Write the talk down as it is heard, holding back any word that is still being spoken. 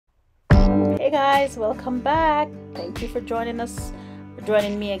guys, welcome back. Thank you for joining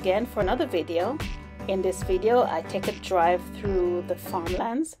me again for another video. In this video I take a drive through the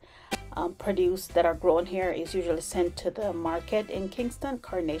farmlands. Produce that are grown here is usually sent to the market in Kingston,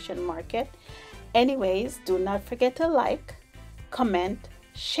 Carnation Market. Anyways, do not forget to like, comment,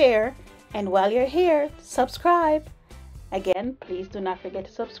 share, and while you're here, subscribe. Again, please do not forget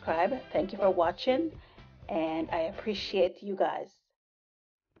to subscribe. Thank you for watching and I appreciate you guys.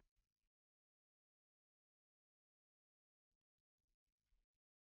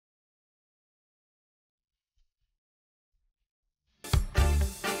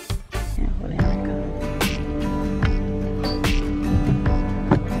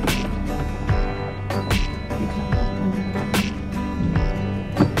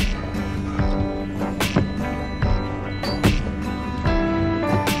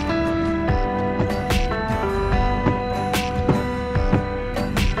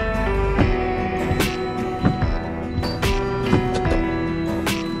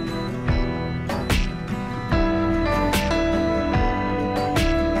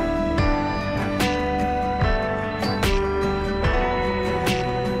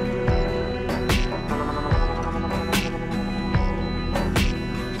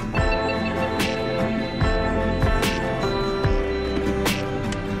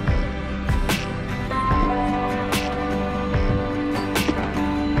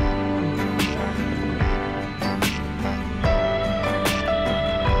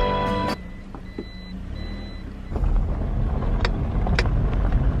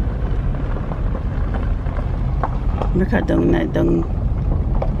 Look at dung.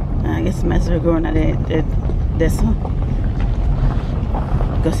 I guess mess are growing at this one.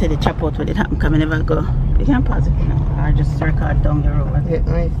 Go see the chop out what it happened, come never go. You can't pause it now. Or just record down the road. Yeah,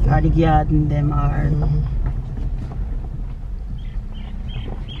 right. Or the garden them are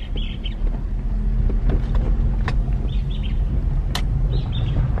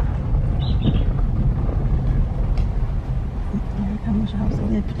how much house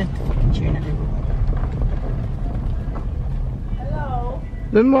they put that fucking chair in the road.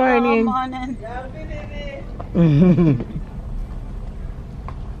 Good morning. Good morning.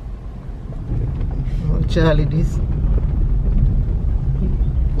 Oh, Charlie, this.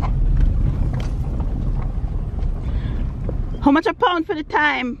 How much a pound for the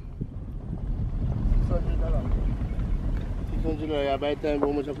time? $600 by time.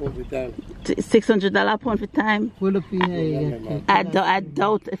 How much a pound for time? $600 a pound for time. I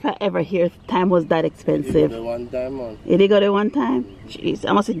doubt if I ever hear time was that expensive. It got one time, man. It got it one time? Jeez,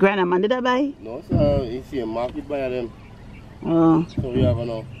 I must say grand man did I buy? No, sir. It's a market buy them. Oh. So we have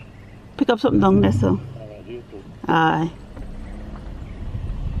now. Pick up something down there, so. Alright, you too. Aye.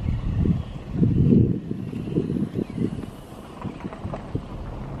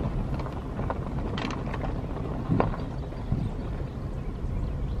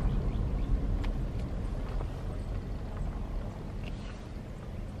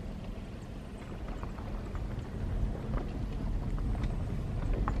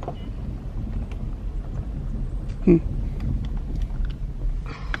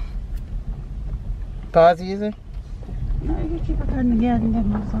 Pause easy? No, you can keep a card in the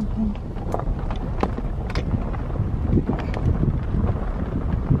garden or something.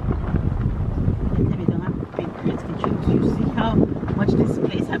 Maybe don't have big crates. Can you see how much this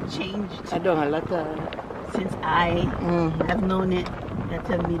place have changed? I don't a lot since I have known it. They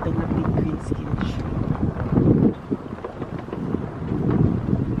tell me don't have big green skin.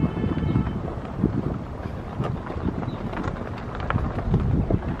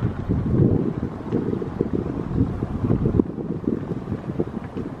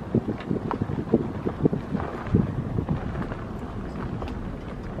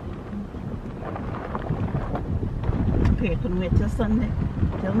 Couldn't wait till Sunday,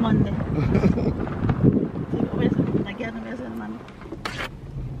 till Monday.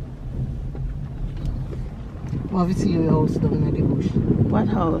 Well, we see your house down in the bush. What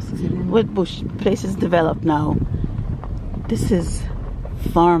house? What bush? Places developed now. This is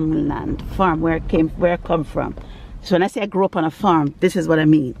farmland. Farm where I come from. So when I say I grew up on a farm, this is what I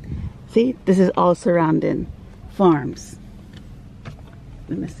mean. See, this is all surrounding farms.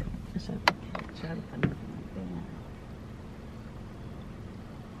 Let me see.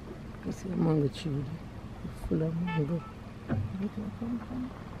 You see a mango tree, full of mango.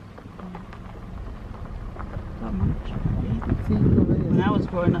 When I was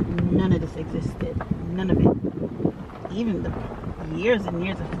growing up, none of this existed. None of it. Even the years and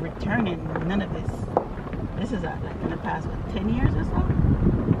years of returning, none of this. This is like in the past, what, 10 years or so?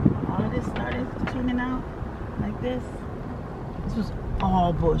 All of this started tuning out like this. This was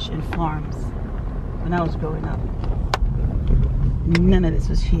all bush and farms. when I was growing up. None of this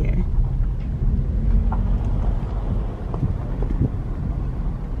was here.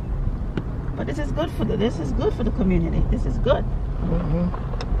 But this is good for the community. This is good.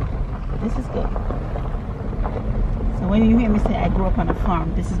 This is good. So when you hear me say I grew up on a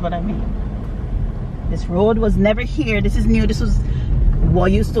farm, this is what I mean. This road was never here. This is new. This was what I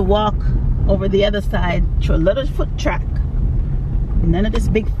used to walk over the other side through a little foot track. None of this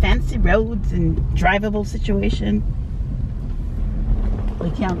big fancy roads and drivable situation.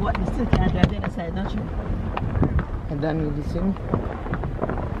 We can't go. We still can't drive the other side, don't you? I done with this thing.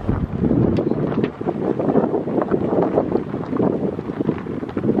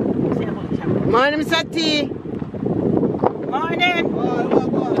 Morning, Mr. T. Morning.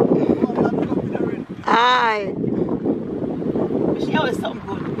 Hi. She always something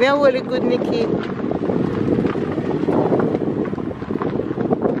good. We are really good, Nikki.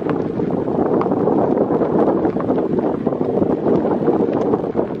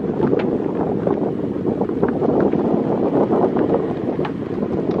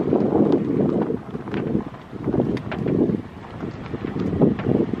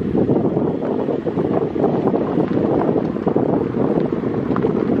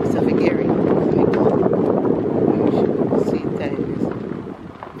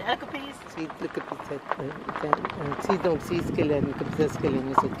 Don't see skeleton, you can see skeleton,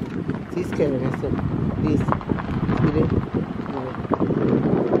 you said. See skeleton, I said. This. See it?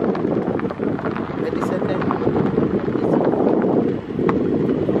 What is that?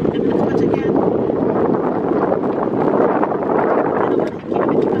 Watch again.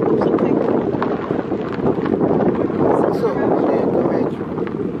 So, go right through.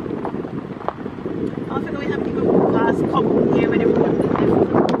 I think we have people pass couple here when everyone's different.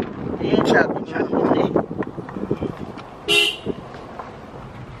 Check.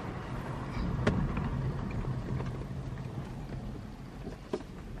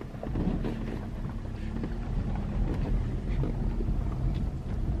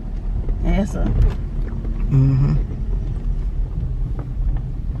 Yes, sir.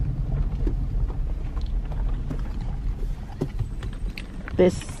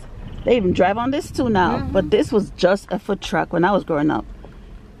 This, they even drive on this too now, but this was just a foot track when I was growing up.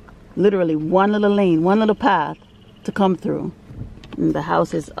 Literally one little lane, one little path to come through. And the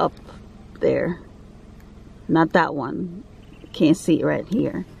house is up there. Not that one. Can't see it right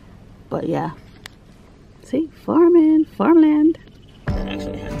here. But yeah. See, farming, farmland. That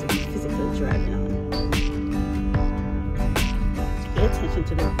actually has to be physically driving on. Pay attention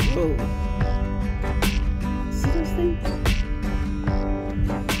to the road. See those things?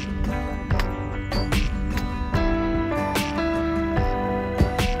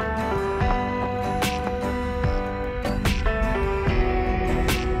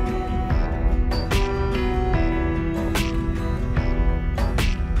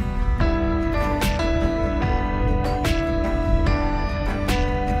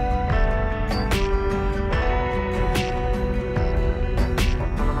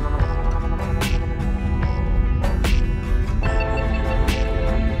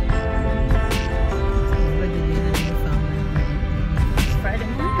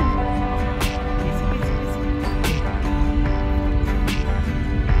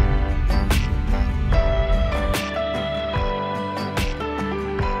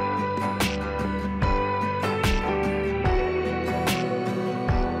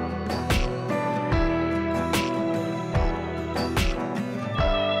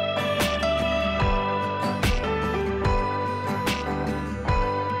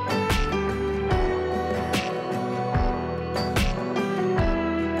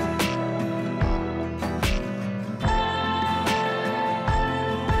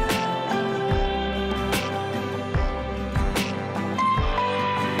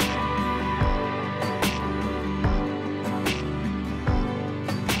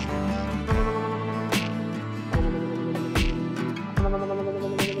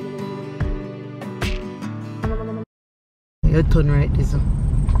 You turn right this one.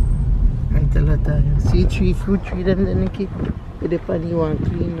 Right a lot of see tree, fruit tree them then Nikki. With the pan you want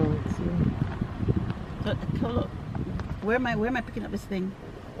clean out. See? So, look, where am I picking up this thing?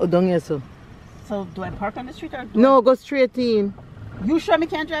 Oh down here so. So do I park on the street or no, go straight in. You sure me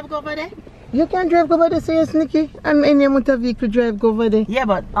can't drive go over there? You can drive go over there, so yes, Nikki. I'm in your motor vehicle drive go over there. Yeah,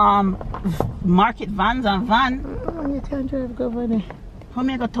 but market vans and van. Oh, you can't drive go over there. How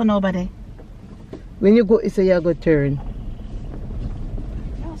me I go turn over there? When you go, you say you go turn.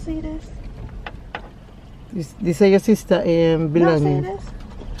 Y'all see this? This is your sister belongings. Y'all see this?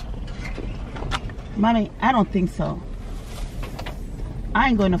 Mommy, I don't think so. I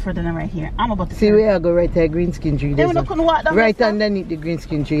ain't going no further than right here. I'm about to see where I go right there, green skin tree. Then we not couldn't walk down right this underneath the green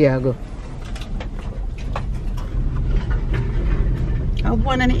skin tree I go. I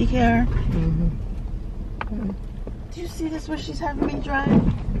want to here. Do you see this where she's having me drive?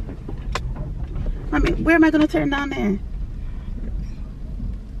 Mommy, where am I going to turn down there?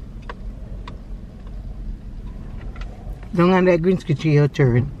 Down on that green skin tree you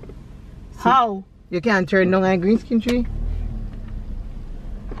turn. See? How? You can't turn down on green skin tree?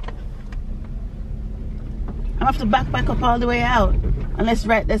 I have to back up all the way out. Unless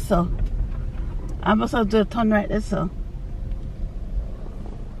right there so. I must have to turn right there so.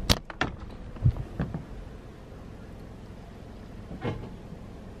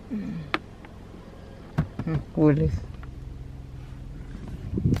 Hold this.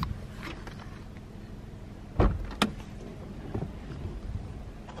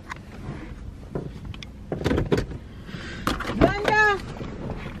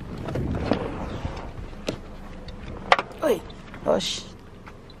 Oi, hush.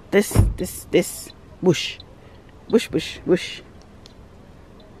 This, bush. Bush.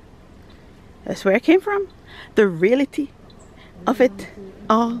 That's where I came from. The reality of it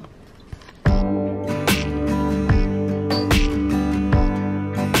all.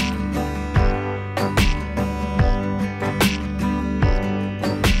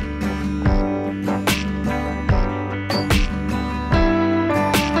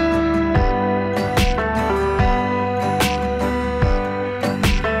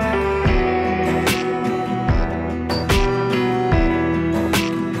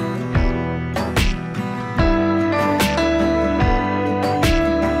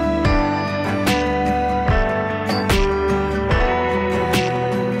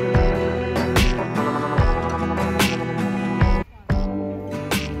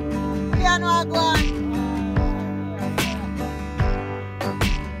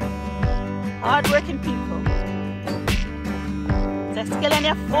 Hard-working people. The skeleton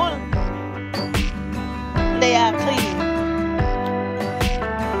are full. They are clean.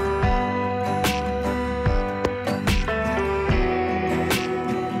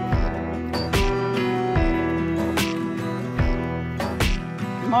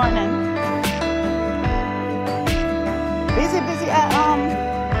 Morning. Busy at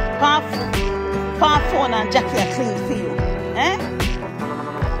palm phone and Jackie are clean for you. Eh?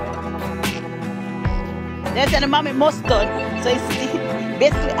 They tell the mommy must done. So it's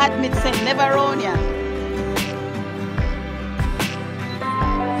basically admit saying never around ya.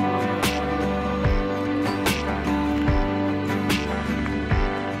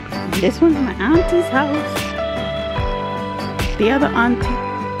 This one's my auntie's house. The other auntie.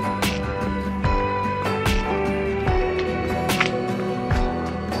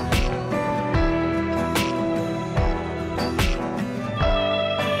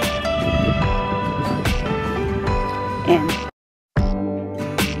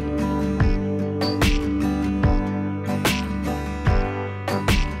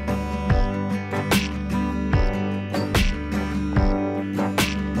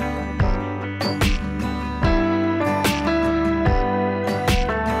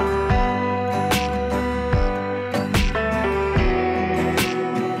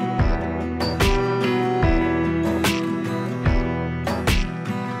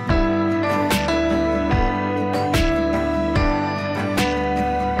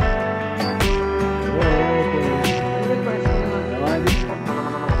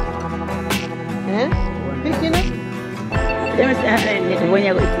 And when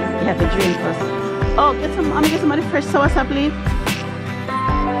you have to drink first. Oh, get some. I'm gonna get some of the fresh sour sap, please.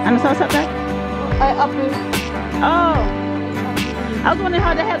 And the sour sap there? Apple. Oh, I was wondering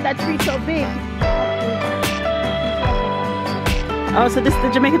how the hell that tree so big. Oh, so this is the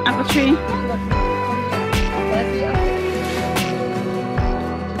Jamaican apple tree.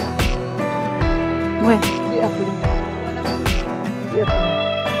 Where? The apple.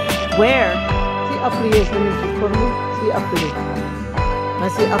 Where? See apple here, so you come in. See apple. I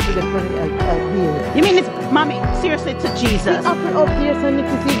see apple here. You mean it's, mommy, seriously, to Jesus? See apple up here, so you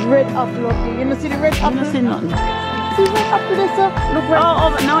can see red apple up here. You don't see the red apple? I don't see nothing. See red apple there, sir? Look right. Oh,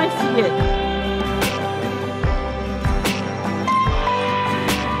 but now I see it.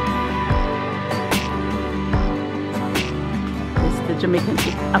 This is the Jamaican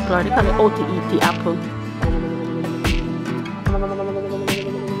apple, or they call it OTET apple.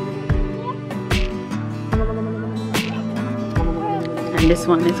 And this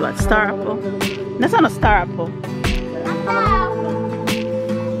one is what? Star apple? That's not a star apple.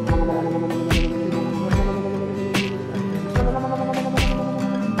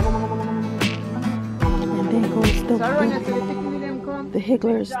 And there goes the The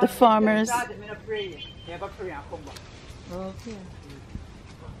higglers, the farmers.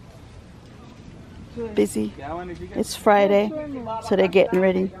 Busy. It's Friday, so they're getting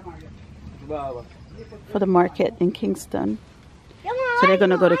ready for the market in Kingston. So they're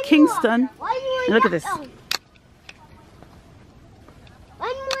gonna go to Kingston. And look at this.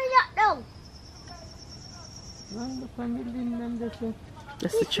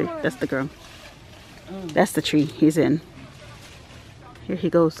 That's the tree. That's the girl. That's the tree he's in. Here he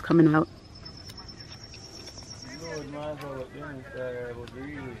goes, coming out.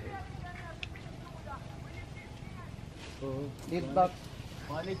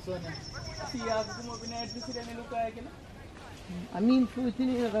 I mean fruit in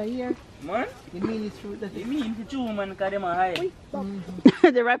it over here. Man? You mean it's fruit that you mean for two man because them are hide.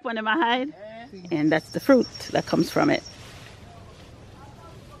 The ripe one in my hide. And that's the fruit that comes from it.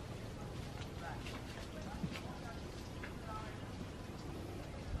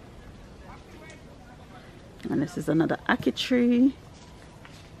 And this is another ackee tree.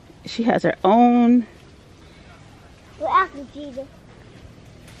 She has her own.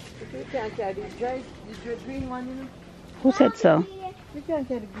 Who said so?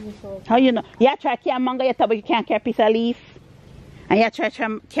 How you know? You try carry mango yet, but you can't carry a piece of leaf. And you try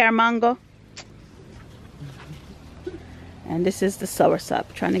carry mango. And this is the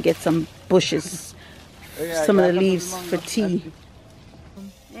soursop. Trying to get some bushes, some of the leaves for tea.